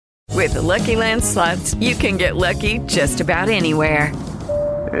With the Lucky Land Slots, you can get lucky just about anywhere.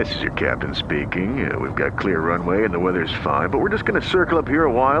 This is your captain speaking. We've got clear runway and the weather's fine, but we're just going to circle up here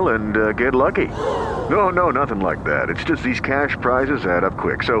a while and get lucky. No, nothing like that. It's just these cash prizes add up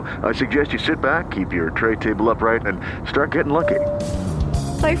quick. So I suggest you sit back, keep your tray table upright, and start getting lucky.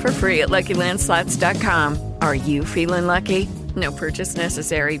 Play for free at LuckyLandSlots.com. Are you feeling lucky? No purchase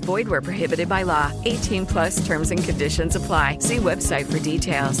necessary. Void where prohibited by law. 18 plus terms and conditions apply. See website for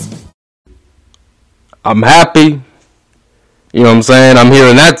details. I'm happy. You know what I'm saying? I'm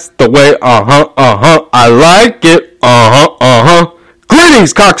hearing that's the way, I like it,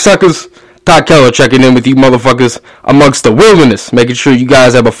 Greetings, cocksuckers. Todd Keller checking in with you motherfuckers amongst the wilderness, making sure you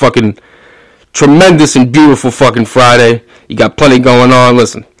guys have a fucking tremendous and beautiful fucking Friday. You got plenty going on.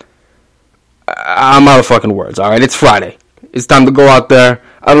 Listen, I'm out of fucking words, alright? It's Friday. It's time to go out there.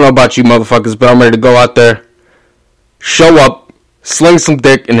 I don't know about you motherfuckers, but I'm ready to go out there, show up, sling some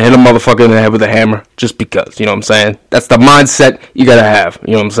dick, and hit a motherfucker in the head with a hammer, just because, you know what I'm saying? That's the mindset you gotta have,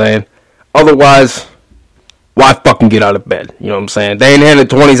 you know what I'm saying? Otherwise, why fucking get out of bed, you know what I'm saying? They ain't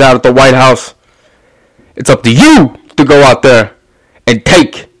handed 20s out at the White House. It's up to you to go out there and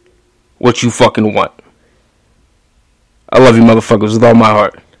take what you fucking want. I love you motherfuckers with all my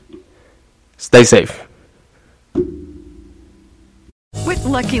heart. Stay safe. With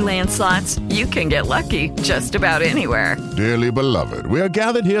Lucky Land Slots, you can get lucky just about anywhere. Dearly beloved, we are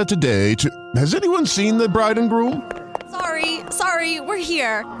gathered here today to... Has anyone seen the bride and groom? Sorry, we're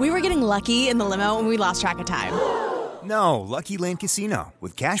here. We were getting lucky in the limo and we lost track of time. No, Lucky Land Casino,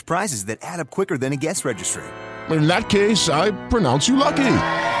 with cash prizes that add up quicker than a guest registry. In that case, I pronounce you lucky.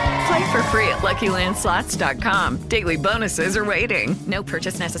 Play for free at LuckyLandSlots.com. Daily bonuses are waiting. No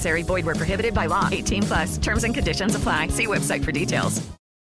purchase necessary. Void where prohibited by law. 18 plus. Terms and conditions apply. See website for details.